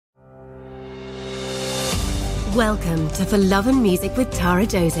Welcome to For Love and Music with Tara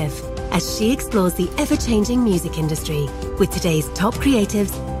Joseph, as she explores the ever-changing music industry with today's top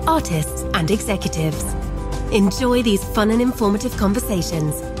creatives, artists, and executives. Enjoy these fun and informative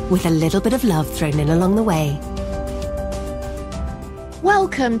conversations with a little bit of love thrown in along the way.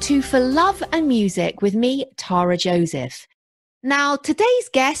 Welcome to For Love and Music with me, Tara Joseph. Now, today's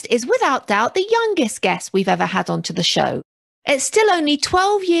guest is without doubt the youngest guest we've ever had onto the show. At still only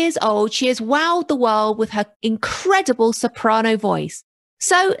 12 years old, she has wowed the world with her incredible soprano voice.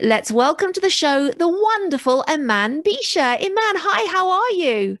 So let's welcome to the show the wonderful Emanne Beasha. Emanne, hi, how are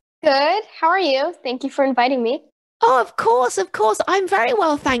you? Good. How are you? Thank you for inviting me. Oh, of course. I'm very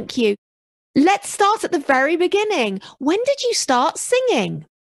well, thank you. Let's start at the very beginning. When did you start singing?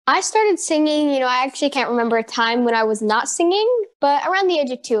 I started singing, I actually can't remember a time when I was not singing, but around the age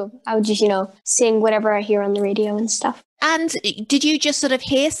of 2, I would just, sing whatever I hear on the radio and stuff. And did you just sort of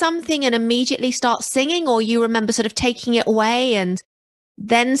hear something and immediately start singing, or you remember sort of taking it away and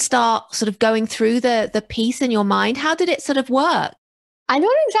then start sort of going through the piece in your mind? How did it sort of work? I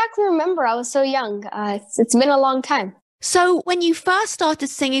don't exactly remember. I was so young. It's been a long time. So when you first started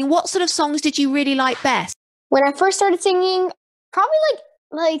singing, what sort of songs did you really like best? When I first started singing, probably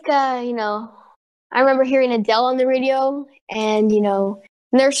I remember hearing Adele on the radio and,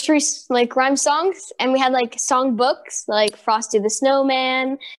 nursery rhyme songs. And we had song books like Frosty the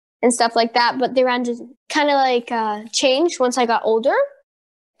Snowman and stuff like that. But they ran just kind of changed once I got older.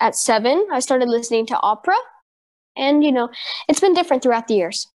 At 7, I started listening to opera. And, it's been different throughout the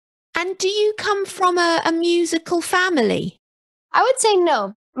years. And do you come from a musical family? I would say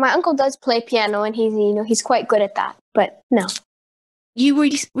no. My uncle does play piano and he's quite good at that. But no. You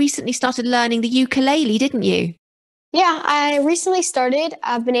recently started learning the ukulele, didn't you? Yeah, I recently started.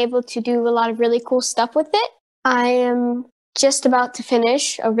 I've been able to do a lot of really cool stuff with it. I am just about to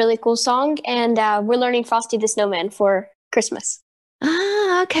finish a really cool song, and we're learning Frosty the Snowman for Christmas.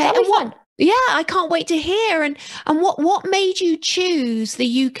 Ah, okay. That'll be fun. Yeah, I can't wait to hear. And what made you choose the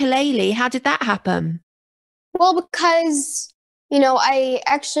ukulele? How did that happen? Well, because, I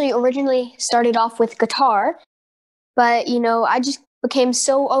actually originally started off with guitar, but, I just became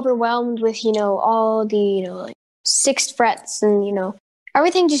so overwhelmed with, all the, sixth frets and,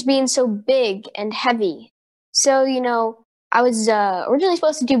 everything just being so big and heavy. So, I was originally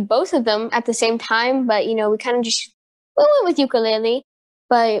supposed to do both of them at the same time, but, we kind of just went with ukulele.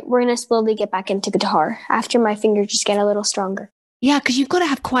 But we're going to slowly get back into guitar after my fingers just get a little stronger. Yeah, because you've got to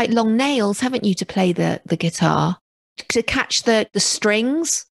have quite long nails, haven't you, to play the guitar? To catch the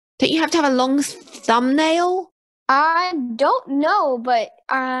strings? Don't you have to have a long thumbnail? I don't know, but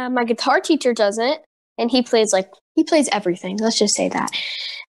my guitar teacher doesn't. And he plays everything. Let's just say that.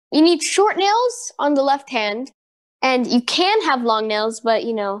 You need short nails on the left hand. And you can have long nails, but,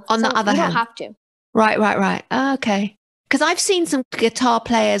 on the other hand. You don't have to. Right. Okay. Because I've seen some guitar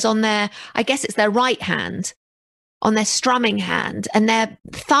players on I guess it's their right hand, on their strumming hand, and their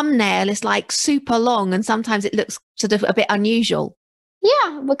thumbnail is super long, and sometimes it looks sort of a bit unusual.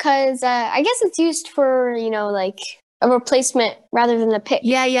 Yeah, because I guess it's used for, a replacement rather than a pick.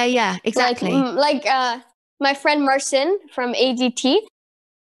 Yeah, exactly. My friend Marcin from AGT,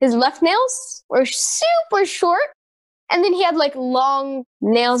 his left nails were super short, and then he had long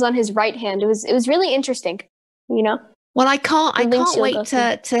nails on his right hand. It was really interesting, Well, I can't wait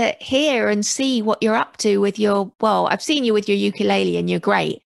to hear and see what you're up to with I've seen you with your ukulele and you're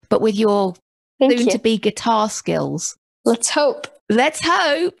great, but with your soon-to-be guitar skills. Let's hope.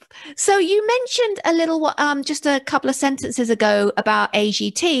 So you mentioned just a couple of sentences ago about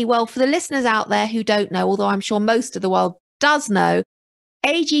AGT. Well, for the listeners out there who don't know, although I'm sure most of the world does know,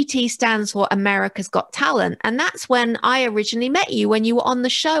 AGT stands for America's Got Talent. And that's when I originally met you, when you were on the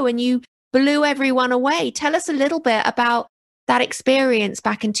show and you blew everyone away. Tell us a little bit about that experience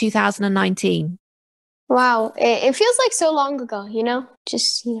back in 2019. Wow. It feels like so long ago,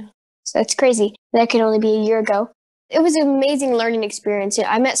 so it's crazy. That could only be a year ago. It was an amazing learning experience.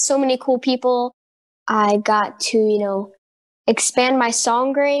 I met so many cool people. I got to, expand my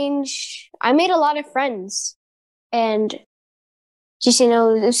song range. I made a lot of friends, and just, it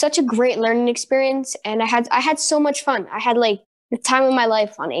was such a great learning experience. And I had so much fun. I had the time of my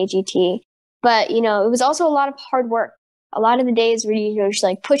life on AGT, but, it was also a lot of hard work. A lot of the days where you're just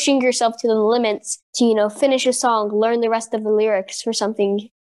pushing yourself to the limits to, finish a song, learn the rest of the lyrics for something.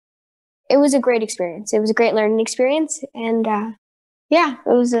 It was a great experience. It was a great learning experience. And I'm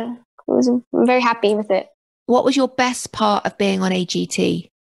very happy with it. What was your best part of being on AGT?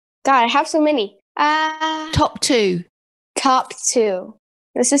 God, I have so many. Top two.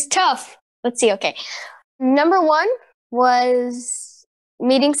 This is tough. Let's see. Okay. Number 1 was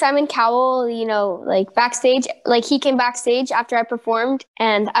meeting Simon Cowell, you know, like backstage, like he came backstage after I performed,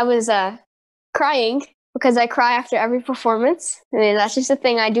 and I was crying because I cry after every performance. I mean, that's just a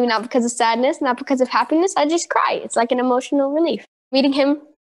thing I do, not because of sadness, not because of happiness. I just cry. It's like an emotional relief. Meeting him at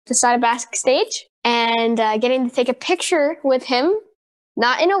the side of backstage and getting to take a picture with him,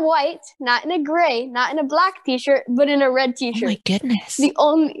 not in a white, not in a gray, not in a black t-shirt, but in a red t-shirt. Oh my goodness.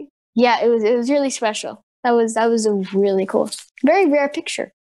 Yeah, it was really special. That was a really cool, very rare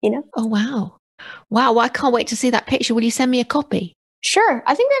picture, you know? Oh, wow. Wow. Well, I can't wait to see that picture. Will you send me a copy? Sure.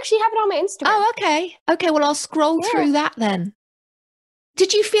 I think we actually have it on my Instagram. Oh, okay. Okay. Well, I'll scroll through that then.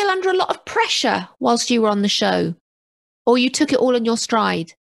 Did you feel under a lot of pressure whilst you were on the show? Or you took it all in your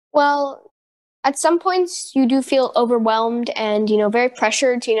stride? Well, at some points you do feel overwhelmed and, you know, very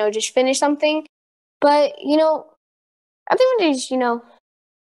pressured to, you know, just finish something. But, you know, I think it is, you know,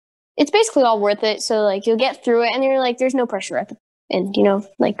 it's basically all worth it. So, like, you'll get through it and you're like, there's no pressure at the end, you know,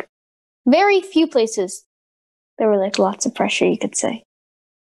 like very few places there were like lots of pressure, you could say.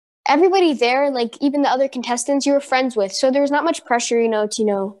 Everybody there, like even the other contestants you were friends with. So there was not much pressure, you know, to, you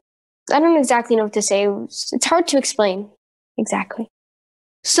know, I don't exactly know what to say. It's hard to explain exactly.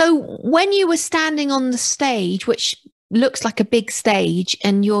 So when you were standing on the stage, which looks like a big stage,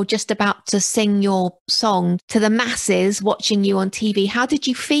 and you're just about to sing your song to the masses watching you on TV, how did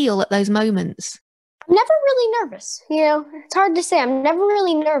you feel at those moments? I'm never really nervous, you know. It's hard to say. I'm never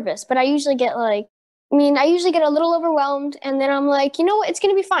really nervous, but I usually get a little overwhelmed, and then I'm like, you know what, it's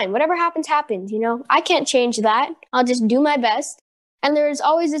going to be fine. Whatever happens, happens, you know. I can't change that. I'll just do my best. And there's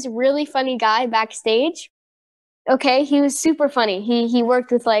always this really funny guy backstage. Okay, he was super funny. He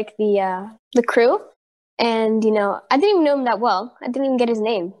worked with like the crew, and you know, I didn't even know him that well. I didn't even get his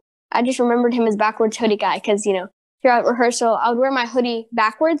name. I just remembered him as backwards hoodie guy because, you know, throughout rehearsal, I would wear my hoodie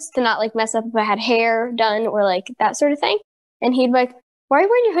backwards to not like mess up if I had hair done or like that sort of thing. And he'd be like, why are you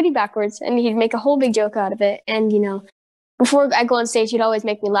wearing your hoodie backwards? And he'd make a whole big joke out of it. And, you know, before I go on stage, he'd always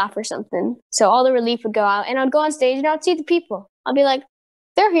make me laugh or something. So all the relief would go out, and I'd go on stage and I'd see the people. I'll be like,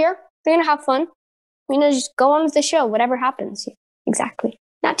 they're here. They're going to have fun. You know, just go on with the show, whatever happens. Exactly.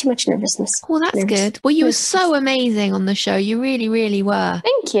 Not too much nervousness. Well, that's good. Well, you were so amazing on the show. You really, really were.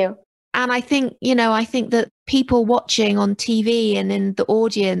 Thank you. And I think, you know, I think that people watching on TV and in the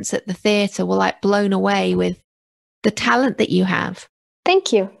audience at the theatre were like blown away with the talent that you have.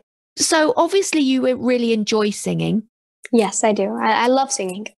 Thank you. So obviously you really enjoy singing. Yes, I do. I love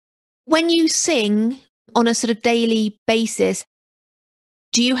singing. When you sing on a sort of daily basis,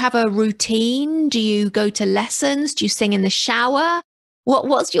 do you have a routine? Do you go to lessons? Do you sing in the shower?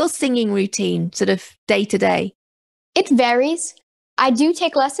 What's your singing routine sort of day to day? It varies. I do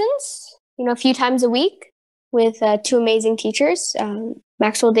take lessons, you know, a few times a week with two amazing teachers,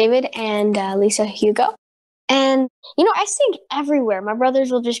 Maxwell David and Lisa Hugo. And, you know, I sing everywhere. My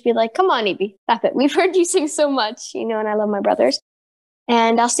brothers will just be like, come on, Evie, stop it. We've heard you sing so much, you know, and I love my brothers.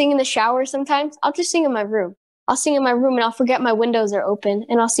 And I'll sing in the shower sometimes. I'll just sing in my room. I'll sing in my room and I'll forget my windows are open.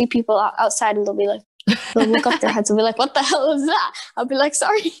 And I'll see people outside and they'll be like, they'll look up their heads and be like, what the hell is that? I'll be like,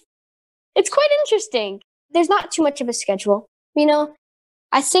 sorry. It's quite interesting. There's not too much of a schedule. You know,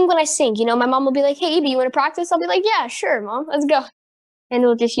 I sing when I sing. You know, my mom will be like, hey, Evie, you want to practice? I'll be like, yeah, sure, Mom, let's go. And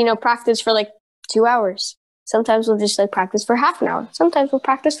we'll just, you know, practice for like 2 hours. Sometimes we'll just like practice for half an hour. Sometimes we'll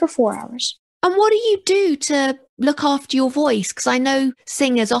practice for 4 hours. And what do you do to look after your voice? Because I know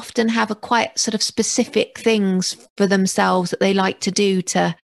singers often have a quite sort of specific things for themselves that they like to do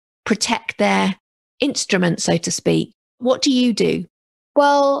to protect their instrument, so to speak. What do you do?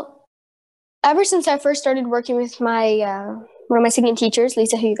 Well, ever since I first started working with my one of my singing teachers,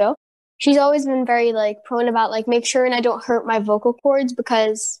 Lisa Hugo, she's always been very like prone about like make sure and I don't hurt my vocal cords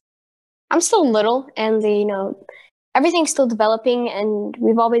because I'm still little and you know, everything's still developing, and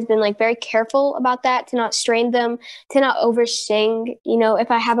we've always been like very careful about that, to not strain them, to not over sing. You know,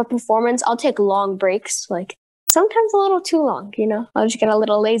 if I have a performance, I'll take long breaks, like sometimes a little too long, you know, I'll just get a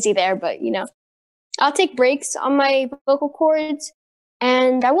little lazy there, but you know, I'll take breaks on my vocal cords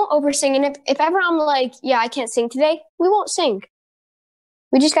and I won't over sing. And if ever I'm like, yeah, I can't sing today, we won't sing.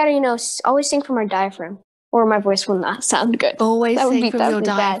 We just got to, you know, always sing from our diaphragm or my voice will not sound good. Always sing from your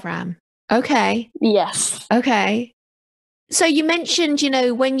diaphragm. Okay. Yes. Okay. So you mentioned, you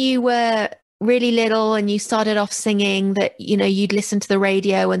know, when you were really little and you started off singing that, you know, you'd listen to the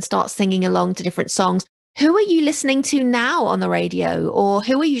radio and start singing along to different songs. Who are you listening to now on the radio? Or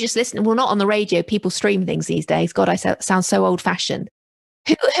who are you just listening? Well, not on the radio. People stream things these days. God, I sound so old fashioned.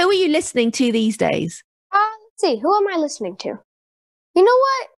 Who are you listening to these days? Let's see. Who am I listening to? You know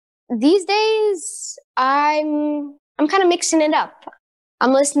what? These days, I'm kind of mixing it up.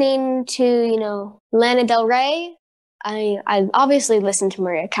 I'm listening to, you know, Lana Del Rey. I obviously listen to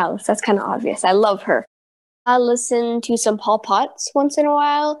Maria Callas. That's kind of obvious. I love her. I listen to some Paul Potts once in a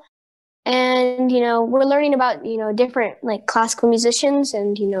while. And, we're learning about, different like classical musicians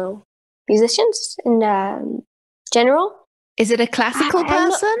and, musicians in general. Is it a classical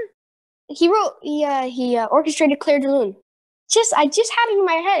person? He orchestrated Claire de Lune. I just had it in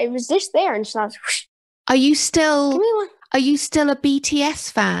my head. It was just there. And just I was, whoosh. Are you still a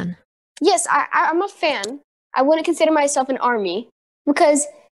BTS fan? Yes, I'm a fan. I wouldn't consider myself an ARMY because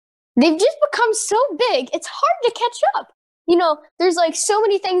they've just become so big. It's hard to catch up. There's like so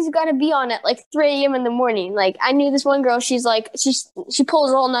many things you got to be on at like 3 a.m. in the morning. Like I knew this one girl, she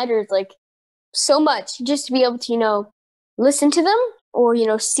pulls all-nighters like so much just to be able to, listen to them or,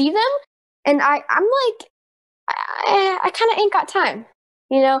 see them. And I'm like, I kind of ain't got time.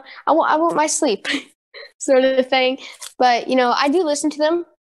 I want my sleep sort of thing. But, I do listen to them.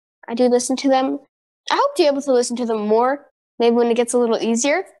 I hope to be able to listen to them more. Maybe when it gets a little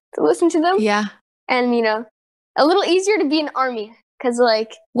easier to listen to them. Yeah. And, a little easier to be an ARMY because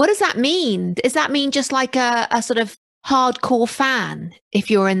like. What does that mean? Does that mean just like a sort of hardcore fan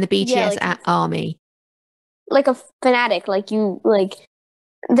if you're in the BTS ARMY? Like a fanatic,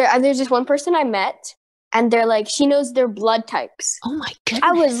 there's this one person I met and they're like, she knows their blood types. Oh my goodness.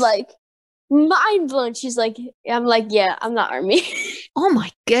 I was like mind blown. She's like, I'm like, yeah, I'm not ARMY. Oh my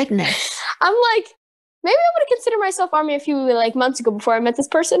goodness. I'm like, maybe I would have considered myself ARMY a few like months ago before I met this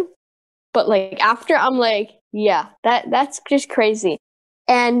person. But like after, I'm like, yeah, that's just crazy.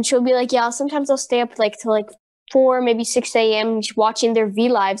 And she'll be like, yeah, sometimes I'll stay up like till like 4, maybe 6 a.m. just watching their V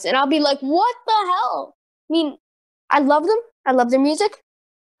lives. And I'll be like, what the hell? I mean, I love them. I love their music.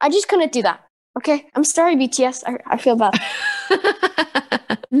 I just couldn't do that. Okay. I'm sorry, BTS. I feel bad.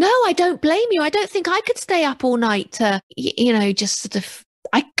 No, I don't blame you. I don't think I could stay up all night to, just sort of,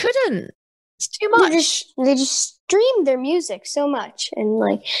 I couldn't. It's too much. They just stream their music so much. And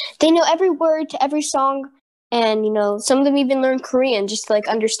like, they know every word to every song. And, some of them even learn Korean just to like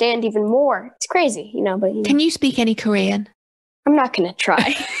understand even more. It's crazy, but. Can you speak any Korean? I'm not going to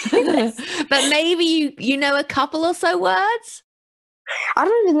try. But maybe you know a couple or so words? I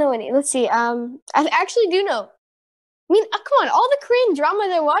don't even know any. Let's see. I actually do know. I mean, come on. All the Korean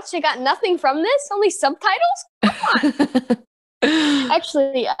dramas I watched, I got nothing from this. Only subtitles? Come on.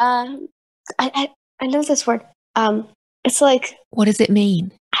 Actually, I know this word. It's like. What does it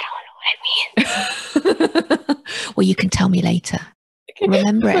mean? I don't know what it means. Well, you can tell me later.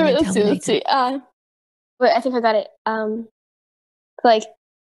 Remember it and tell me later. Let's see. But I think I got it. Like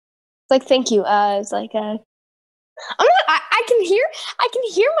thank you. It's like I can hear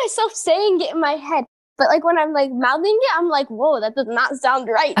myself saying it in my head, but like when I'm like mouthing it, I'm like, whoa, that does not sound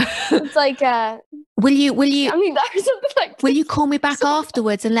right. It's like will you I mean that or something like will you call me back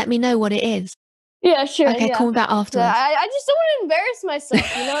afterwards and let me know what it is? Yeah, sure. Okay, yeah. call me back afterwards. I just don't want to embarrass myself,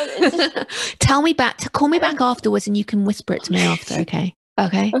 It's just, call me back afterwards and you can whisper it to me after, okay?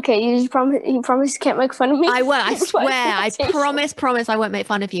 Okay. Okay, you promise you can't make fun of me? I won't. I swear. I promise I won't make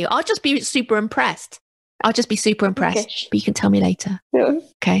fun of you. I'll just be super impressed. Okay. But you can tell me later. Yeah.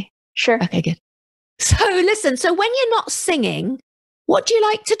 Okay. Sure. Okay, good. So listen, when you're not singing, what do you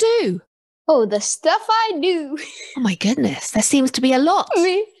like to do? Oh, the stuff I do. Oh my goodness. There seems to be a lot.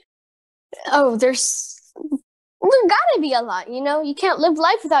 There's gotta be a lot, You can't live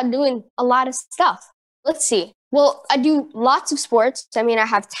life without doing a lot of stuff. Let's see. Well, I do lots of sports. I mean, I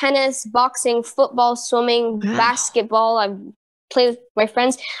have tennis, boxing, football, swimming, basketball. I play with my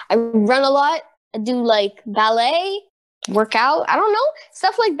friends. I run a lot. I do like ballet, work out. I don't know,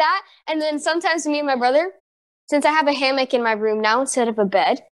 stuff like that. And then sometimes me and my brother, since I have a hammock in my room now instead of a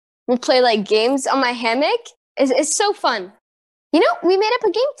bed, we'll play like games on my hammock. It's so fun. We made up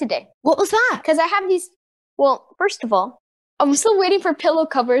a game today. What was that? Because I have these. Well, first of all, I'm still waiting for pillow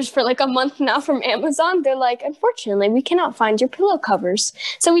covers for like a month now from Amazon. They're like, unfortunately, we cannot find your pillow covers.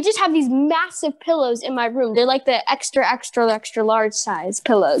 So we just have these massive pillows in my room. They're like the extra, extra, extra large size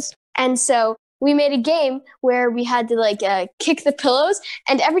pillows. And so we made a game where we had to like kick the pillows.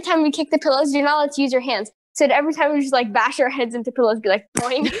 And every time we kick the pillows, you're not allowed to use your hands. So every time we just like bash our heads into pillows, be like,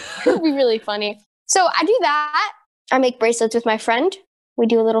 boing. It would be really funny. So I do that. I make bracelets with my friend. We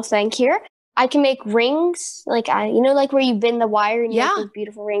do a little thing here. I can make rings, like like where you bend the wire and you make those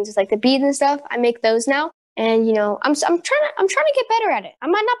beautiful rings with like the beads and stuff. I make those now, and I'm trying to get better at it. I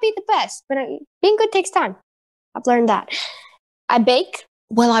might not be the best, but being good takes time. I've learned that. I bake.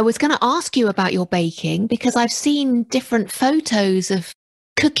 Well, I was going to ask you about your baking because I've seen different photos of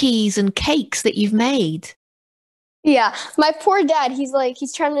cookies and cakes that you've made. Yeah, my poor dad. He's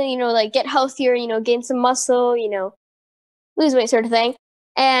trying to like get healthier, gain some muscle, lose weight, sort of thing,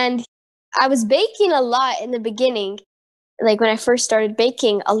 and I was baking a lot in the beginning, like when I first started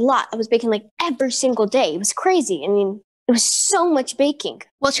baking a lot, I was baking like every single day. It was crazy. I mean, it was so much baking.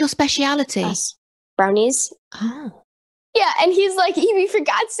 What's your speciality? Yes. Brownies. Oh. Yeah, and he's like, Evie, for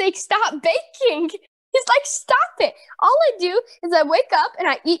God's sake, stop baking. He's like, stop it. All I do is I wake up and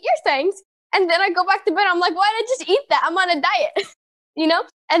I eat your things, and then I go back to bed. I'm like, why did I just eat that? I'm on a diet, you know?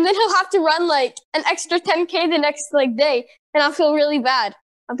 And then he'll have to run like an extra 10K the next like day, and I'll feel really bad.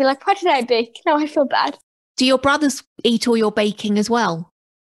 I'll be like, why did I bake? Now I feel bad. Do your brothers eat all your baking as well?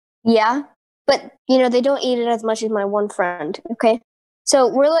 Yeah, but you know, they don't eat it as much as my one friend. Okay, so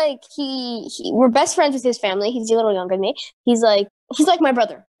we're like we're best friends with his family. He's a little younger than me. He's like my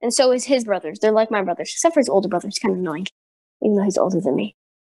brother, and so is his brothers. They're like my brothers, except for his older brother. He's kind of annoying, even though he's older than me.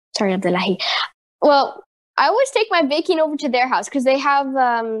 Sorry, Abdullahi. Well, I always take my baking over to their house because they have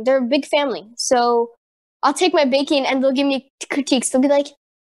they're a big family. So I'll take my baking and they'll give me critiques. They'll be like,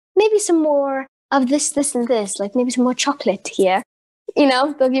 maybe some more of this, this, and this. Like maybe some more chocolate here. You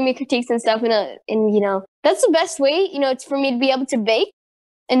know, they'll give me critiques and stuff. And you know, that's the best way. You know, it's for me to be able to bake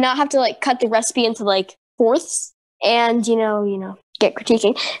and not have to like cut the recipe into like fourths and you know get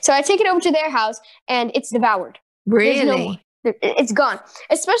critiquing. So I take it over to their house and it's devoured. Really? It's gone.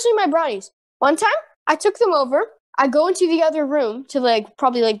 Especially my brownies. One time I took them over. I go into the other room to like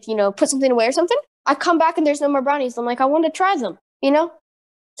probably like, you know, put something away or something. I come back and there's no more brownies. I'm like, I want to try them, you know?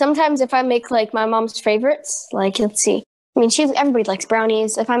 Sometimes if I make like my mom's favorites, like let's see. I mean, everybody likes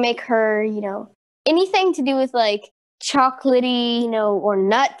brownies. If I make her, you know, anything to do with like chocolatey, you know, or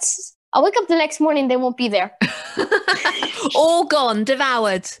nuts, I'll wake up the next morning, they won't be there. All gone,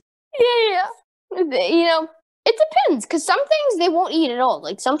 devoured. Yeah. You know, it depends, because some things they won't eat at all.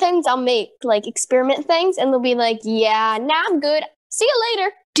 Like some things I'll make like experiment things and they'll be like, yeah, nah, I'm good. See you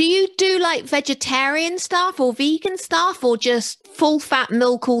later. Do you do like vegetarian stuff or vegan stuff or just full fat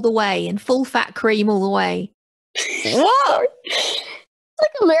milk all the way and full fat cream all the way? What? It's like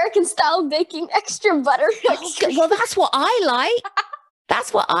American style baking, extra butter. Well, that's what I like.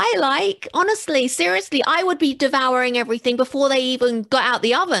 That's what I like. Honestly, seriously, I would be devouring everything before they even got out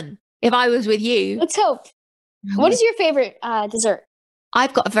the oven if I was with you. Let's hope. What is your favorite dessert?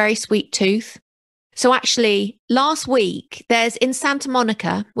 I've got a very sweet tooth. So actually, last week, there's in Santa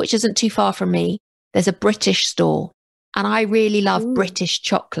Monica, which isn't too far from me, there's a British store. And I really love British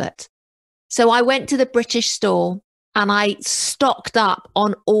chocolate. So I went to the British store and I stocked up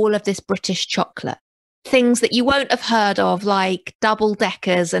on all of this British chocolate. Things that you won't have heard of, like double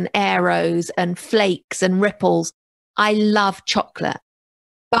deckers and arrows and flakes and ripples. I love chocolate.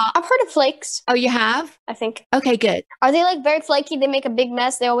 But I've heard of flakes. Oh, you have? I think. Okay, good. Are they like very flaky? They make a big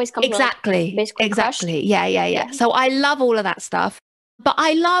mess. They always come Exactly. Like, basically Exactly. crushed? Yeah. So I love all of that stuff. But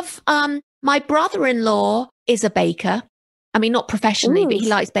I love my brother-in-law is a baker. I mean, not professionally, but he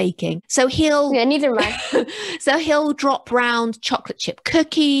likes baking. So he'll neither am I. So he'll drop round chocolate chip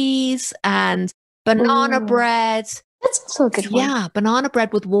cookies and banana bread. That's also a good one. Yeah, banana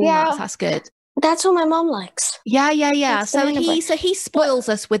bread with walnuts. That's good. That's what my mom likes. Yeah. So he spoils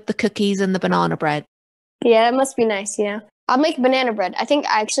us with the cookies and the banana bread. Yeah, that must be nice, you know. I'll make banana bread. I think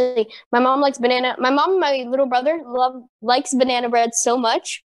actually my mom likes banana. My mom and my little brother likes banana bread so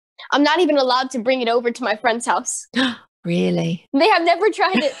much. I'm not even allowed to bring it over to my friend's house. Really? They have never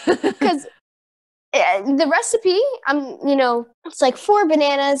tried it because the recipe, you know, it's like 4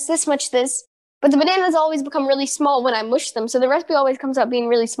 bananas, this much this. But the bananas always become really small when I mush them. So the recipe always comes out being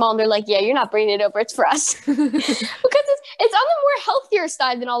really small. And they're like, yeah, you're not bringing it over. It's for us. Because it's on the more healthier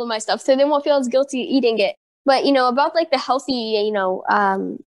side than all of my stuff. So they won't feel as guilty eating it. But, you know, about like the healthy, you know,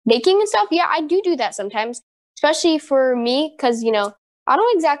 baking and stuff. Yeah, I do that sometimes, especially for me. Because, you know, I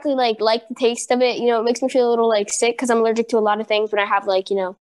don't exactly like the taste of it. You know, it makes me feel a little like sick because I'm allergic to a lot of things when I have like, you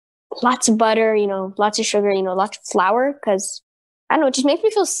know, lots of butter, you know, lots of sugar, you know, lots of flour. Because, I don't know, it just makes me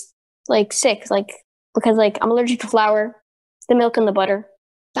feel like sick, like because like I'm allergic to flour, the milk and the butter.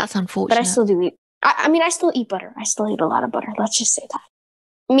 That's unfortunate. But I still do eat. I mean, I still eat butter. I still eat a lot of butter. Let's just say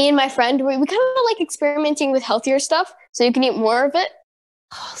that. Me and my friend, we kind of like experimenting with healthier stuff, so you can eat more of it.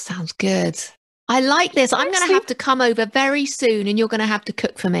 Oh, sounds good. I like this. I'm going to have to come over very soon, and you're going to have to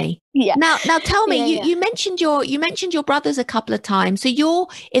cook for me. Yeah. Now tell me, you mentioned your brothers a couple of times. So you're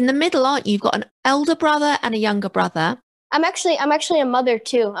in the middle, aren't you? You've got an elder brother and a younger brother. I'm actually a mother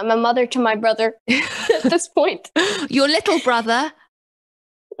too. I'm a mother to my brother at this point. Your little brother?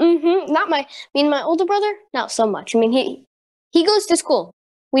 Not me and my older brother, not so much. I mean, he goes to school.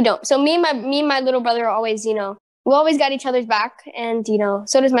 We don't. So me and my little brother are always, you know, we always got each other's back, and you know,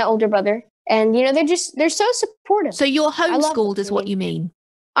 so does my older brother. And you know, they're so supportive. So you're homeschooled, is what you mean?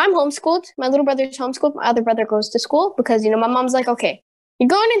 I'm homeschooled. My little brother's homeschooled. My other brother goes to school because you know my mom's like, okay, you're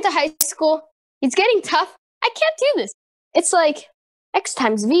going into high school. It's getting tough. I can't do this. it's like X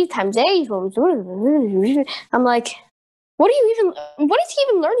times V times A. I'm like, what is he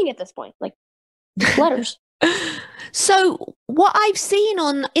even learning at this point? Like, letters. So what I've seen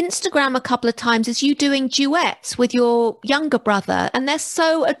on Instagram a couple of times is you doing duets with your younger brother, and they're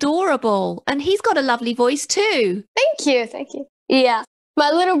so adorable. And he's got a lovely voice too. Thank you. Yeah. My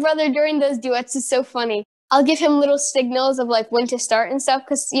little brother during those duets is so funny. I'll give him little signals of like when to start and stuff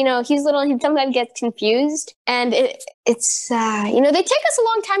because, he's little and he sometimes gets confused. And it's they take us a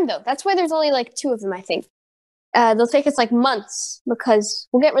long time though. That's why there's only like 2 of them, I think. They'll take us like months because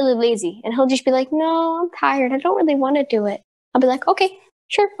we'll get really lazy. And he'll just be like, no, I'm tired. I don't really want to do it. I'll be like, okay,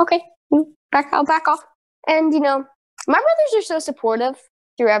 sure, okay. I'll back off. And, my brothers are so supportive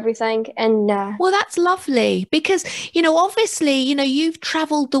through everything. And well, that's lovely because, obviously, you've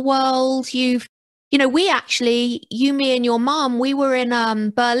traveled the world. We actually, you, me and your mom, we were in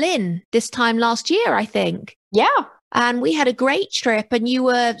Berlin this time last year, I think. Yeah. And we had a great trip and you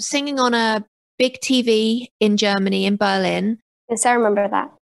were singing on a big TV in Germany, in Berlin. Yes, I remember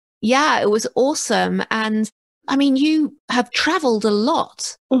that. Yeah, it was awesome. And I mean, you have traveled a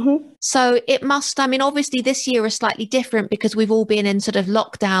lot. Mm-hmm. So it must, obviously this year is slightly different because we've all been in sort of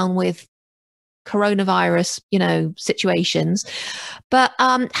lockdown with coronavirus, situations. But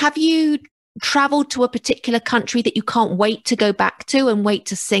have you traveled to a particular country that you can't wait to go back to and wait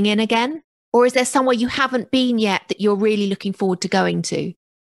to sing in again? Or is there somewhere you haven't been yet that you're really looking forward to going to?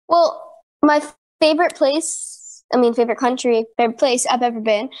 Well, my favorite place I've ever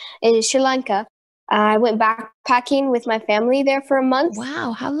been is Sri Lanka. I went backpacking with my family there for a month.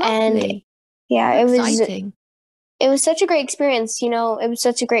 Wow, how lovely. And yeah, Exciting. It was such a great experience. It was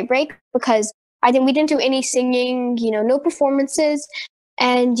such a great break because we didn't do any singing, no performances.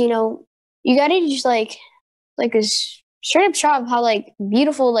 And, you got to just like a straight up shot of how like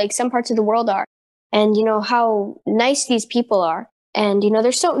beautiful like some parts of the world are and, how nice these people are. And,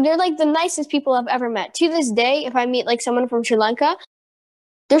 they're like the nicest people I've ever met. To this day, if I meet like someone from Sri Lanka,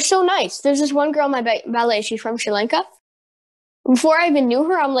 they're so nice. There's this one girl in my ballet. She's from Sri Lanka. Before I even knew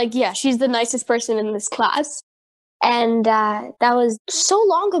her, I'm like, yeah, she's the nicest person in this class. And that was so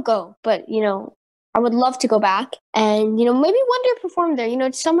long ago. But, I would love to go back and, maybe one day perform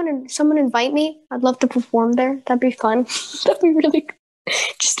there. Someone invite me. I'd love to perform there. That'd be fun. That'd be really good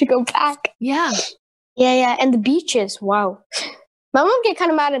just to go back. Yeah. Yeah. And the beaches. Wow. My mom would get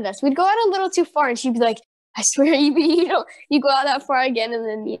kind of mad at us. We'd go out a little too far and she'd be like, I swear you go out that far again and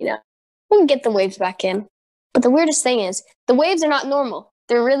then, we'll get the waves back in. But the weirdest thing is the waves are not normal.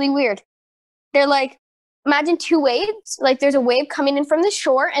 They're really weird. They're like, imagine 2 waves. Like there's a wave coming in from the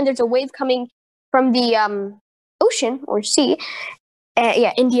shore and there's a wave coming from the ocean or sea.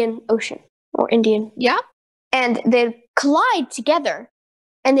 Indian Ocean or Indian. Yeah. And they collide together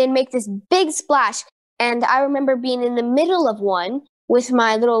and then make this big splash. And I remember being in the middle of one with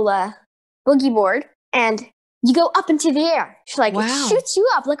my little boogie board, and you go up into the air. It's like wow. It shoots you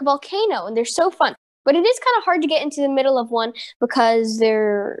up like a volcano, and they're so fun. But it is kind of hard to get into the middle of one because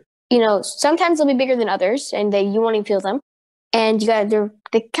they're, sometimes they'll be bigger than others, and you won't even feel them. And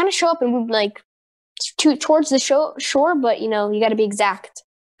they kind of show up and move like towards the shore, but you got to be exact.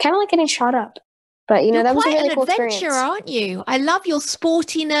 Kind of like getting shot up. But You're that was a quite really an cool adventure, experience. aren't you? I love your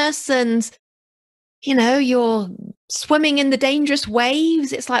sportiness and you're swimming in the dangerous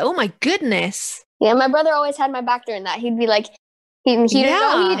waves. It's like, oh my goodness. Yeah, my brother always had my back during that. He'd be like, he would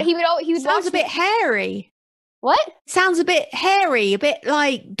sounds a bit hairy. What? Sounds a bit hairy, a bit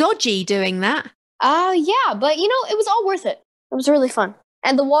like dodgy doing that. Yeah, but it was all worth it. It was really fun.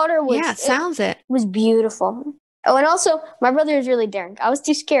 And the water was it was beautiful. Oh, and also my brother is really daring. I was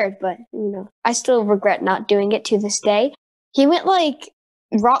too scared, but I still regret not doing it to this day. He went like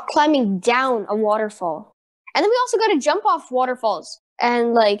rock climbing down a waterfall. And then we also got to jump off waterfalls.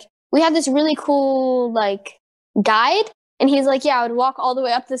 And like we had this really cool like guide. And he's like, yeah, I would walk all the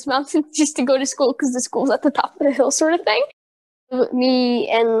way up this mountain just to go to school because the school's at the top of the hill sort of thing. Me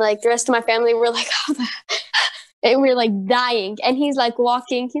and like the rest of my family were like, and we were like dying. And he's like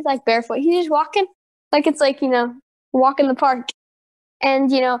walking. He's like barefoot. He's just walking. Like it's like, walk in the park. And,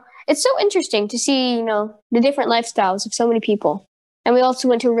 it's so interesting to see, the different lifestyles of so many people. And we also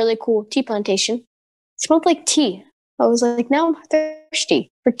went to a really cool tea plantation. It smelled like tea. I was like, now I'm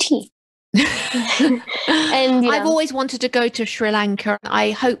thirsty for tea. And I've always wanted to go to Sri Lanka.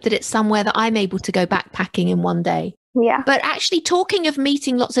 I hope that it's somewhere that I'm able to go backpacking in one day. Yeah. But actually, talking of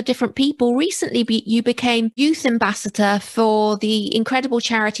meeting lots of different people, recently you became youth ambassador for the incredible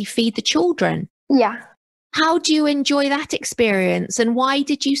charity Feed the Children. Yeah. How do you enjoy that experience and why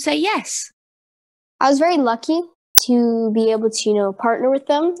did you say yes? I was very lucky to be able to, partner with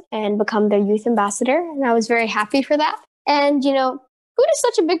them and become their youth ambassador. And I was very happy for that. And, food is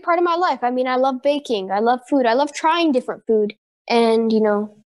such a big part of my life. I mean, I love baking. I love food. I love trying different food. And,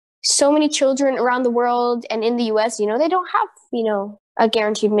 so many children around the world and in the US, they don't have, a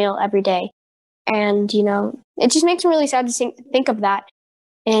guaranteed meal every day. And, it just makes me really sad to think of that.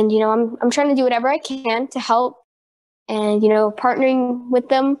 And, I'm trying to do whatever I can to help. And, partnering with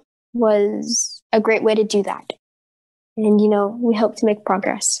them was a great way to do that. And, we hope to make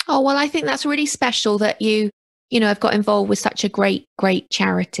progress. Oh, well, I think that's really special that you have got involved with such a great, great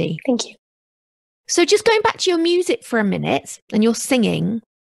charity. Thank you. So just going back to your music for a minute and your singing,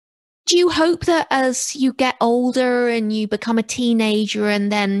 do you hope that as you get older and you become a teenager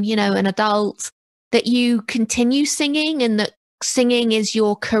and then, an adult, that you continue singing and that singing is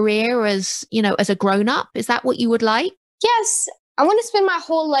your career as a grown-up? Is that what you would like? Yes. I want to spend my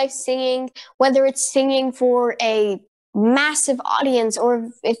whole life singing, whether it's singing for a massive audience or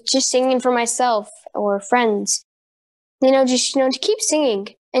if it's just singing for myself or friends. Just, to keep singing.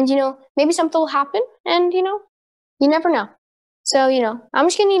 And, maybe something will happen and, you never know. So, I'm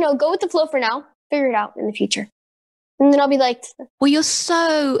just going to, go with the flow for now, figure it out in the future. And then I'll be like... Well, you're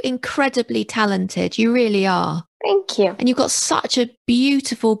so incredibly talented. You really are. Thank you. And you've got such a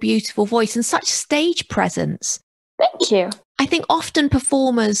beautiful, beautiful voice and such stage presence. Thank you. I think often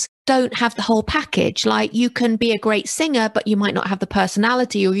performers don't have the whole package. Like you can be a great singer, but you might not have the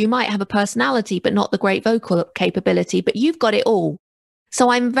personality, or you might have a personality, but not the great vocal capability, but you've got it all.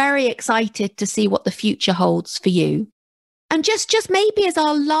 So I'm very excited to see what the future holds for you. And just maybe as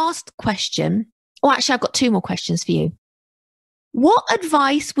our last question, or actually I've got two more questions for you. What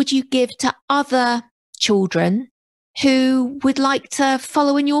advice would you give to other children who would like to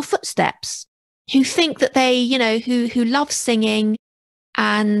follow in your footsteps, who think that they, who love singing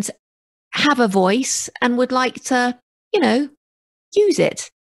and have a voice and would like to, use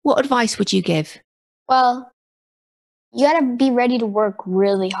it? What advice would you give? Well, you got to be ready to work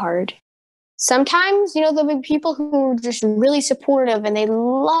really hard. Sometimes, there'll be people who are just really supportive and they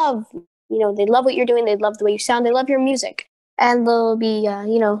love, they love what you're doing. They love the way you sound. They love your music. And there'll be,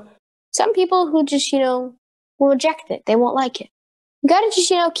 some people who just, will reject it. They won't like it. You got to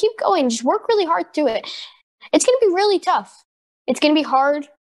just, keep going. Just work really hard through it. It's going to be really tough. It's going to be hard.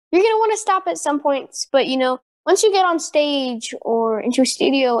 You're going to want to stop at some points. But, once you get on stage or into a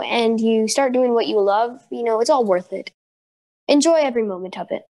studio and you start doing what you love, it's all worth it. Enjoy every moment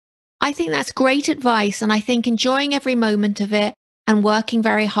of it. I think that's great advice. And I think enjoying every moment of it and working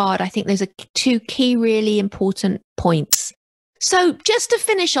very hard, I think those are two key, really important points. So just to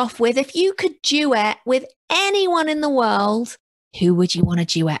finish off with, if you could duet with anyone in the world, who would you want to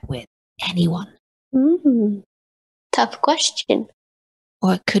duet with? Anyone? Tough question.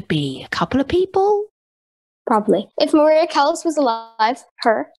 Or it could be a couple of people. Probably. If Maria Callas was alive,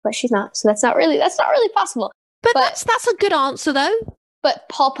 her, but she's not. So that's not really possible. But that's a good answer though. But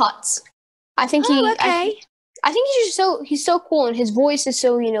Paul Potts. I think okay. I think he's so cool and his voice is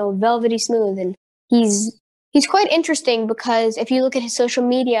so, velvety smooth, and he's quite interesting because if you look at his social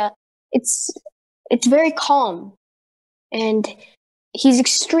media, it's very calm. And he's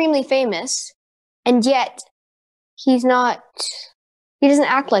extremely famous, and yet he doesn't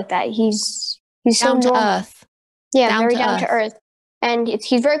act like that. He's so down to earth. Yeah, very down to earth. And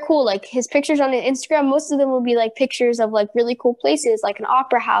he's very cool. Like his pictures on Instagram, most of them will be like pictures of like really cool places, like an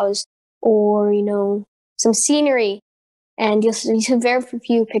opera house or, some scenery. And you'll see very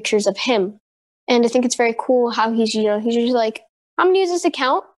few pictures of him. And I think it's very cool how he's just like, I'm going to use this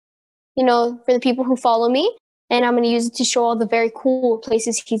account, for the people who follow me. And I'm going to use it to show all the very cool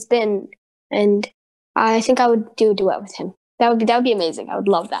places he's been. And I think I would do a duet with him. That would be amazing. I would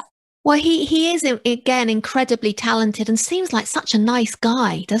love that. Well, he is, again, incredibly talented and seems like such a nice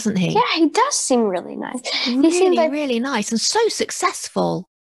guy, doesn't he? Yeah, he does seem really nice. Really, he seems like, really nice and so successful.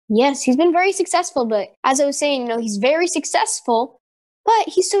 Yes, he's been very successful. But as I was saying, he's very successful, but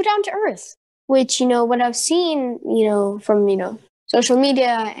he's so down to earth, which, what I've seen, from, social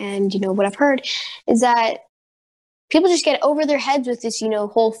media and, what I've heard is that people just get over their heads with this,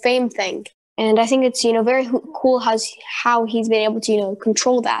 whole fame thing. And I think it's, very cool how he's been able to,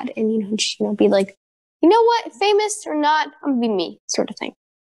 control that and, just, be like, you know what, famous or not, I'm going to be me sort of thing.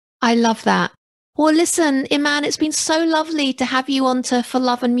 I love that. Well, listen, Emanne, it's been so lovely to have you on to For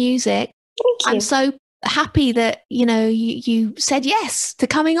Love and Music. Thank you. I'm so happy that, you said yes to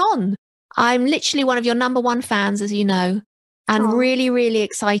coming on. I'm literally one of your number one fans, as you know, and really, really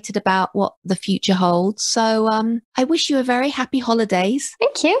excited about what the future holds. So I wish you a very happy holidays.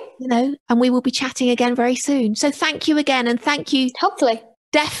 Thank you. And we will be chatting again very soon. So thank you again. And thank you. Hopefully.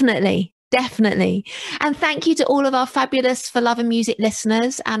 Definitely. Definitely. And thank you to all of our fabulous For Love and Music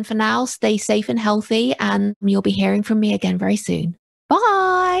listeners. And for now, stay safe and healthy. And you'll be hearing from me again very soon.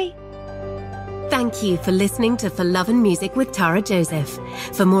 Bye. Thank you for listening to For Love and Music with Tara Joseph.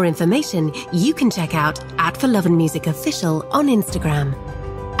 For more information, you can check out @For Love and Music Official on Instagram,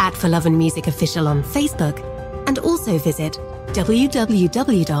 @For Love and Music Official on Facebook, and also visit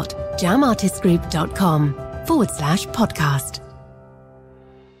www.jamartistgroup.com/podcast.